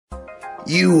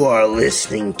You are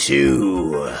listening to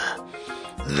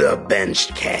the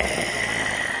Benchcast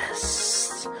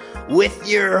with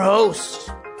your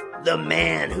host, the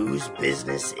man whose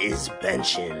business is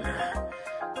benching,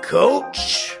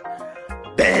 Coach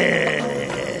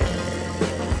Ben.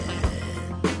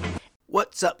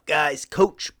 What's up, guys?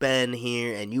 Coach Ben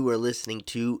here, and you are listening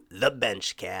to the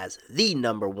Benchcast, the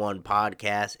number one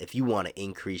podcast if you want to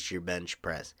increase your bench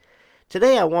press.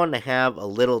 Today, I want to have a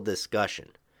little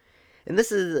discussion. And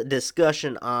this is a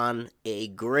discussion on a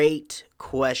great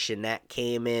question that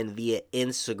came in via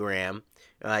Instagram.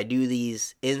 I do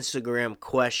these Instagram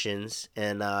questions,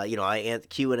 and I answer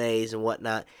Q&As and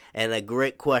whatnot, and a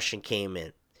great question came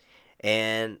in.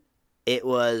 And it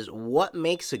was, what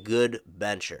makes a good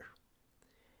bencher?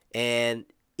 And,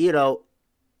 a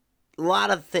lot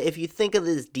of if you think of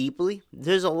this deeply,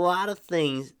 there's a lot of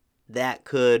things that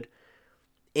could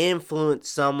influence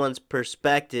someone's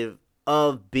perspective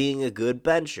of being a good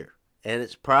bencher, and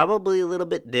it's probably a little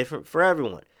bit different for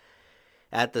everyone.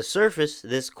 At the surface,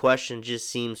 this question just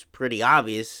seems pretty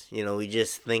obvious. We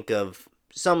just think of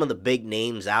some of the big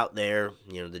names out there,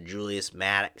 the Julius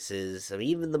Maddoxes,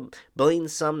 even the Blaine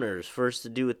Sumners, first to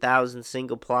do 1,000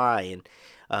 single ply, and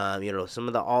some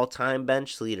of the all-time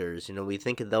bench leaders. We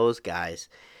think of those guys.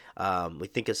 We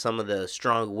think of some of the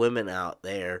strong women out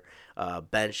there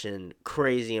benching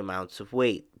crazy amounts of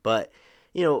weight, but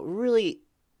really,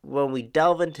 when we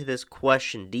delve into this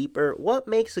question deeper, what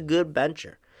makes a good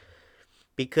bencher?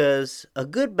 Because a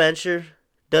good bencher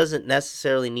doesn't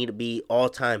necessarily need to be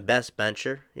all-time best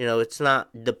bencher. It's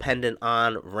not dependent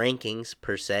on rankings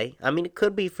per se. It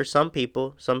could be for some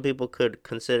people. Some people could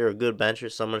consider a good bencher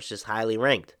someone's just highly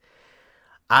ranked.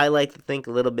 I like to think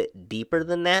a little bit deeper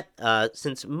than that,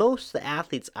 since most of the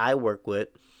athletes I work with,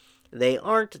 they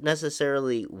aren't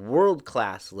necessarily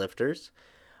world-class lifters.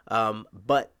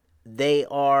 But they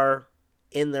are,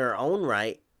 in their own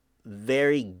right,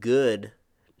 very good,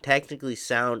 technically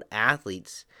sound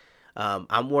athletes.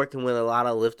 I'm working with a lot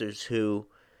of lifters who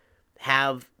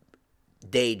have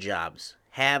day jobs,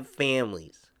 have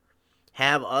families,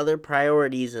 have other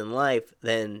priorities in life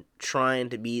than trying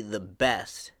to be the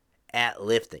best at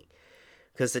lifting.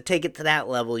 Because to take it to that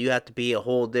level, you have to be a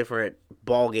whole different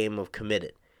ballgame of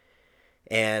committed.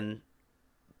 And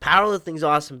powerlifting's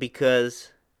awesome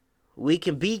because we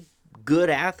can be good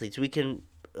athletes. We can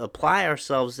apply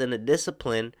ourselves in a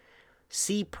discipline,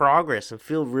 see progress, and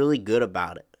feel really good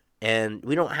about it. And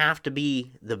we don't have to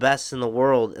be the best in the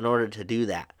world in order to do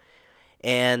that.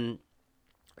 And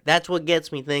that's what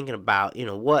gets me thinking about,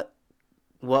 what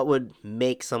would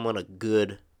make someone a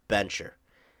good bencher.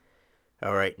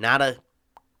 All right, not a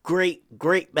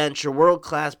great bencher,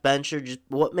 world-class bencher, just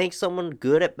what makes someone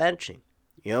good at benching.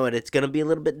 And it's going to be a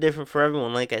little bit different for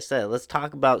everyone. Like I said, let's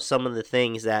talk about some of the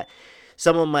things that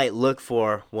someone might look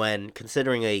for when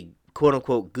considering a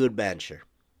quote-unquote good bencher.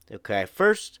 Okay,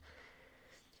 first,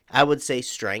 I would say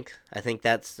strength. I think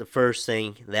that's the first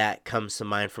thing that comes to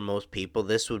mind for most people.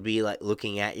 This would be like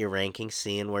looking at your rankings,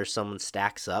 seeing where someone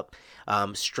stacks up.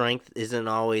 Strength isn't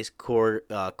always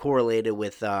correlated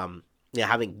with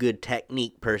having good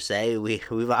technique per se.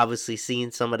 We've obviously seen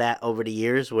some of that over the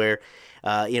years where,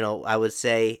 I would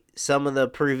say some of the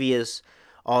previous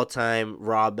all-time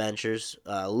raw benchers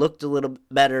looked a little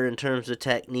better in terms of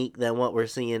technique than what we're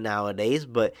seeing nowadays,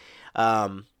 but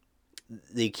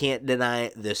you can't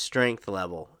deny the strength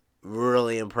level.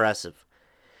 Really impressive.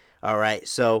 All right,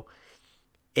 so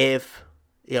if,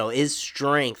 is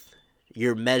strength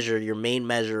your main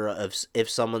measure of if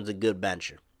someone's a good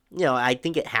bencher? I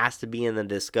think it has to be in the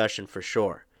discussion for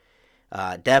sure.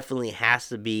 Definitely has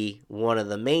to be one of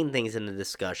the main things in the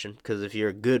discussion, because if you're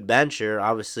a good bencher,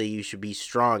 obviously you should be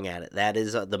strong at it. That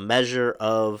is the measure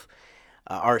of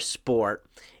our sport,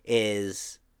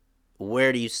 is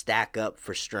where do you stack up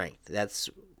for strength. That's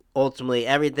ultimately,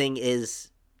 everything is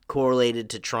correlated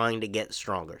to trying to get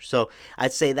stronger. So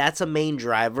I'd say that's a main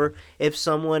driver if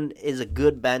someone is a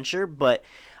good bencher, but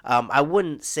I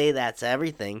wouldn't say that's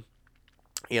everything.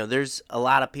 There's a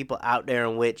lot of people out there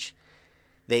in which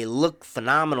they look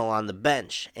phenomenal on the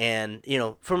bench. And,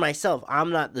 for myself,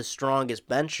 I'm not the strongest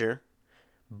bencher,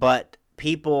 but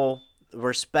people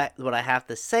respect what I have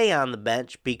to say on the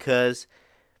bench because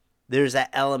there's that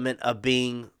element of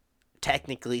being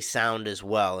technically sound as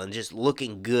well and just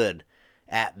looking good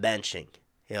at benching.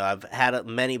 I've had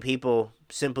many people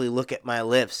simply look at my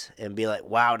lifts and be like,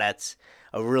 wow, that's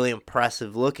a really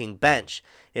impressive looking bench.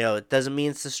 It doesn't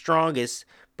mean it's the strongest,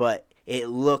 but it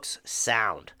looks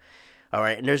sound. All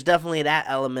right, and there's definitely that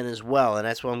element as well, and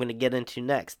that's what I'm going to get into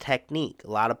next. Technique. A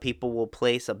lot of people will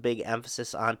place a big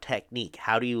emphasis on technique.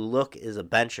 How do you look as a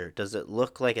bencher? Does it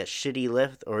look like a shitty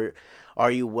lift, or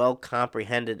are you well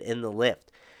comprehended in the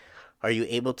lift? Are you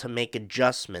able to make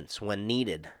adjustments when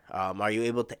needed? Are you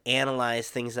able to analyze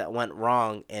things that went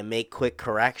wrong and make quick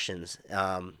corrections?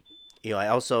 I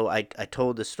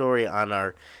told the story on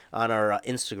our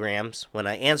Instagrams when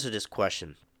I answered this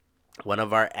question. One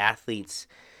of our athletes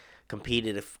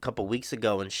competed a couple weeks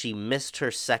ago, and she missed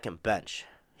her second bench.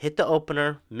 Hit the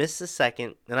opener, missed the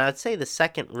second, and I'd say the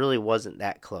second really wasn't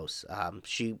that close.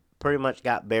 She pretty much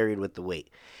got buried with the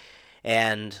weight.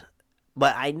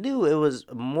 But I knew it was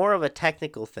more of a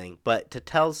technical thing. But to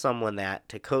tell someone that,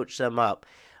 to coach them up,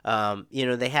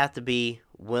 they have to be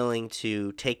willing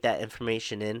to take that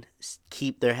information in,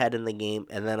 keep their head in the game,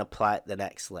 and then apply it the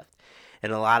next lift.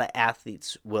 And a lot of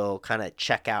athletes will kind of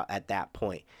check out at that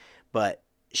point. But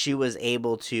she was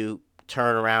able to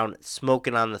turn around, smoke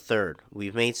it on the third.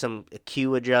 We've made some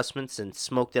cue adjustments and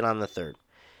smoked it on the third.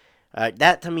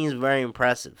 That to me is very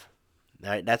impressive.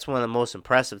 That's one of the most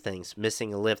impressive things,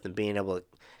 missing a lift and being able to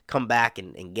come back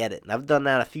and get it. And I've done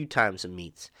that a few times in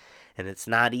meets, and it's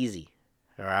not easy.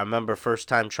 I remember first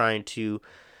time trying to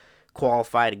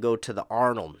qualify to go to the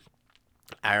Arnold.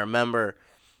 I remember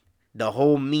the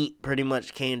whole meet pretty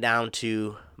much came down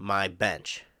to my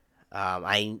bench.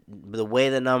 The way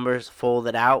the numbers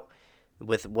folded out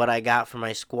with what I got for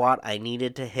my squat, I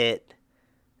needed to hit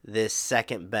this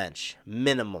second bench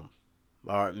minimum,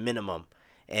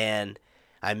 and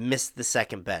I missed the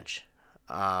second bench.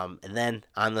 And then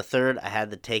on the third, I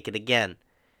had to take it again.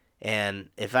 And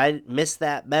if I missed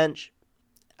that bench,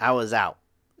 I was out.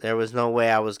 There was no way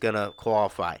I was going to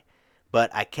qualify. But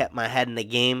I kept my head in the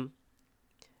game.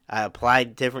 I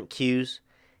applied different cues,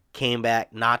 came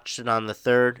back, notched it on the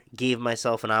third, gave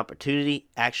myself an opportunity,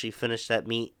 actually finished that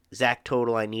meet. Exact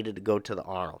total I needed to go to the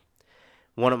Arnold.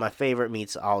 One of my favorite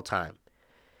meets of all time.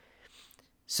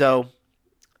 So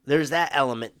there's that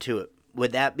element to it.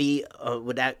 Would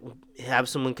that have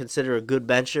someone consider a good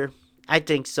bencher? I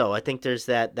think so. I think there's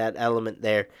that element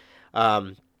there.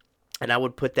 And I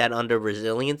would put that under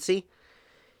resiliency,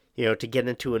 to get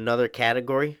into another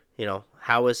category.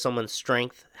 How is someone's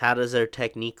strength? How does their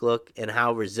technique look? And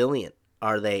how resilient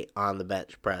are they on the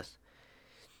bench press?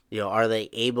 Are they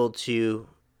able to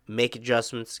make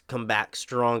adjustments, come back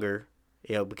stronger?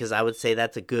 Because I would say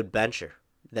that's a good bencher.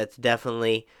 That's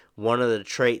definitely one of the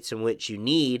traits in which you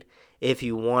need if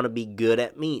you want to be good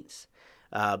at meets.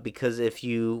 Because if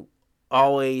you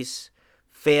always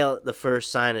fail at the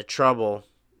first sign of trouble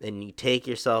and you take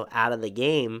yourself out of the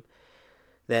game,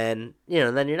 then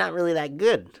you're not really that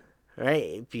good, right?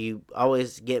 If you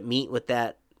always get meet with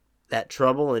that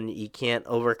trouble and you can't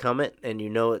overcome it, and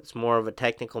it's more of a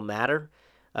technical matter,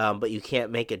 but you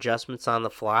can't make adjustments on the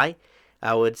fly,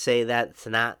 I would say that's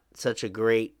not such a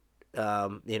great,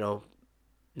 not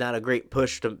a great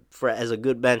push as a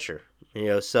good bencher,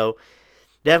 So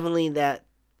definitely that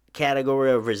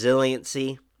category of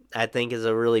resiliency, I think, is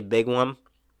a really big one.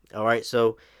 All right,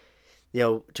 so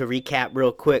to recap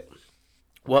real quick,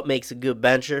 what makes a good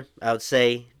bencher? I would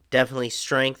say definitely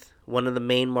strength, one of the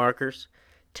main markers.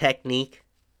 Technique.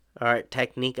 All right,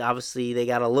 technique, obviously they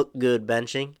got to look good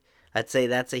benching. I'd say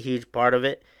that's a huge part of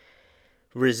it.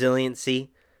 Resiliency,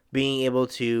 being able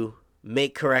to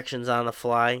make corrections on the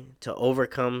fly, to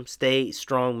overcome, stay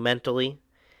strong mentally.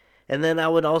 And then I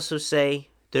would also say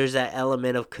there's that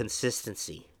element of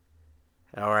consistency.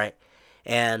 All right,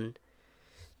 and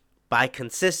by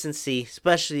consistency,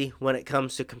 especially when it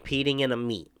comes to competing in a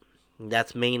meet,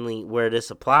 that's mainly where this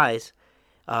applies.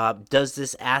 Does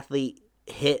this athlete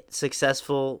hit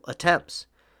successful attempts?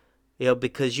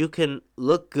 Because you can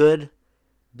look good,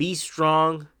 be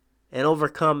strong, and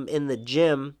overcome in the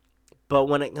gym, but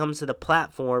when it comes to the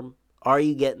platform, are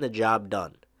you getting the job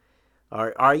done?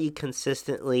 Are you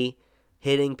consistently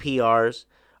hitting PRs?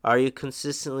 Are you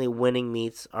consistently winning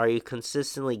meets? Are you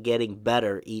consistently getting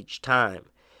better each time?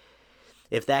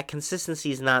 If that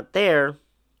consistency is not there,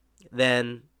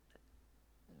 then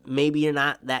maybe you're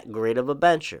not that great of a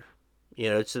bencher.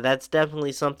 So that's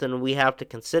definitely something we have to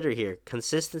consider here.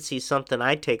 Consistency is something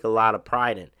I take a lot of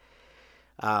pride in.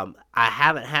 I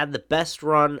haven't had the best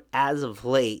run as of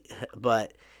late,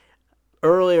 but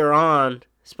earlier on,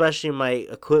 especially in my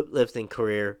equipped lifting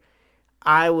career,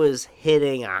 I was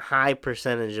hitting a high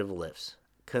percentage of lifts.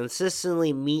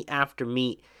 Consistently, meet after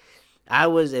meet,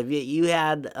 if you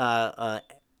had a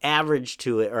average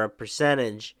to it or a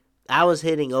percentage, I was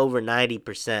hitting over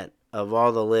 90% of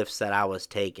all the lifts that I was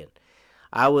taking.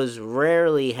 I was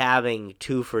rarely having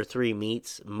 2 for 3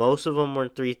 meets. Most of them were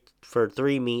 3 for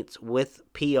 3 meets with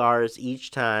PRs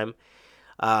each time.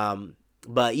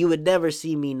 But you would never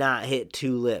see me not hit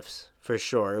 2 lifts for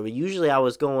sure. Usually I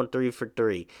was going 3 for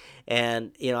 3.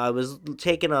 And, I was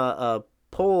taking a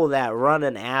poll that run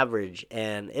an average,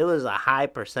 and it was a high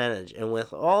percentage. And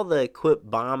with all the equipped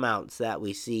bomb outs that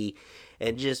we see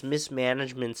and just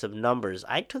mismanagements of numbers,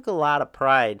 I took a lot of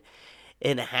pride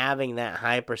in having that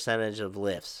high percentage of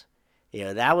lifts.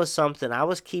 That was something I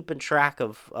was keeping track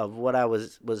of what I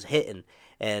was hitting,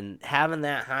 and having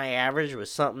that high average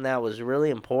was something that was really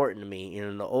important to me.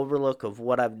 The overlook of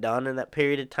what I've done in that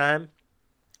period of time,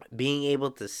 being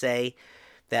able to say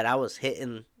that I was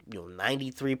hitting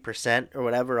 93% or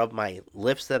whatever of my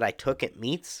lifts that I took at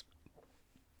meets,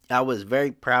 I was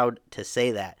very proud to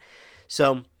say that.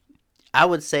 So I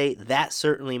would say that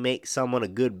certainly makes someone a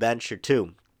good bencher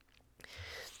too.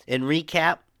 In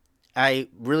recap, I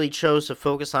really chose to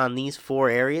focus on these 4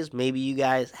 areas. Maybe you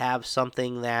guys have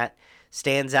something that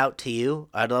stands out to you.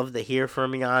 I'd love to hear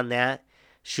from you on that.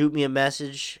 Shoot me a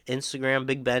message, Instagram,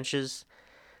 Big Benches.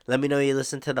 Let me know you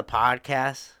listen to the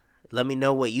podcast. Let me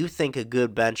know what you think a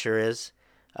good bencher is.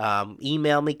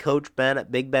 Email me,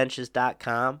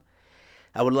 coachben@bigbenches.com.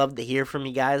 I would love to hear from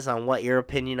you guys on what your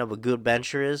opinion of a good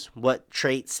bencher is. What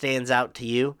trait stands out to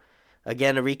you?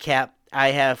 Again, to recap,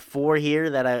 I have 4 here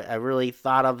that I really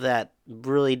thought of that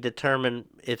really determine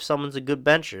if someone's a good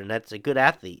bencher, and that's a good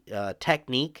athlete.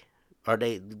 Technique,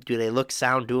 do they look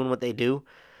sound doing what they do?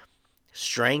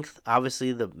 Strength,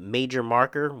 obviously the major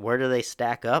marker. Where do they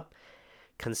stack up?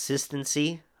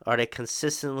 Consistency, are they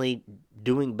consistently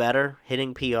doing better,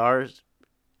 hitting PRs?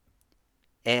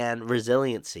 And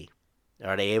resiliency,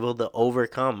 are they able to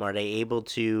overcome? Are they able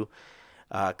to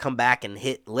come back and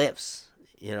hit lifts?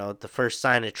 At the first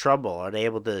sign of trouble, are they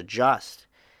able to adjust?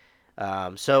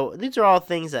 So these are all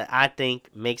things that I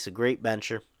think makes a great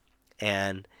bencher,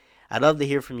 and I'd love to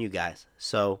hear from you guys.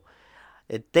 So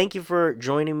thank you for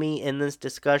joining me in this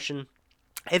discussion.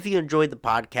 If you enjoyed the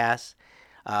podcast,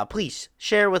 please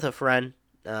share with a friend.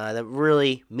 That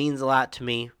really means a lot to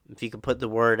me. If you can put the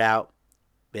word out,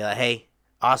 be like, hey,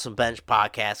 awesome bench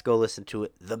podcast, go listen to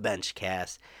it, The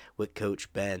Benchcast with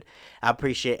Coach Ben. I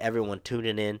appreciate everyone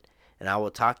tuning in, and I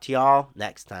will talk to y'all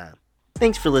next time.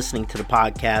 Thanks for listening to the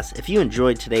podcast. If you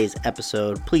enjoyed today's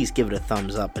episode, please give it a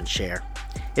thumbs up and share.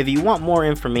 If you want more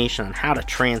information on how to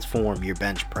transform your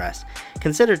bench press,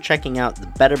 consider checking out the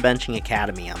Better Benching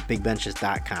Academy on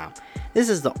bigbenches.com. This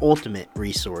is the ultimate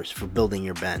resource for building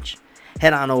your bench.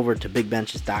 Head on over to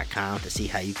bigbenches.com to see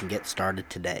how you can get started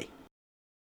today.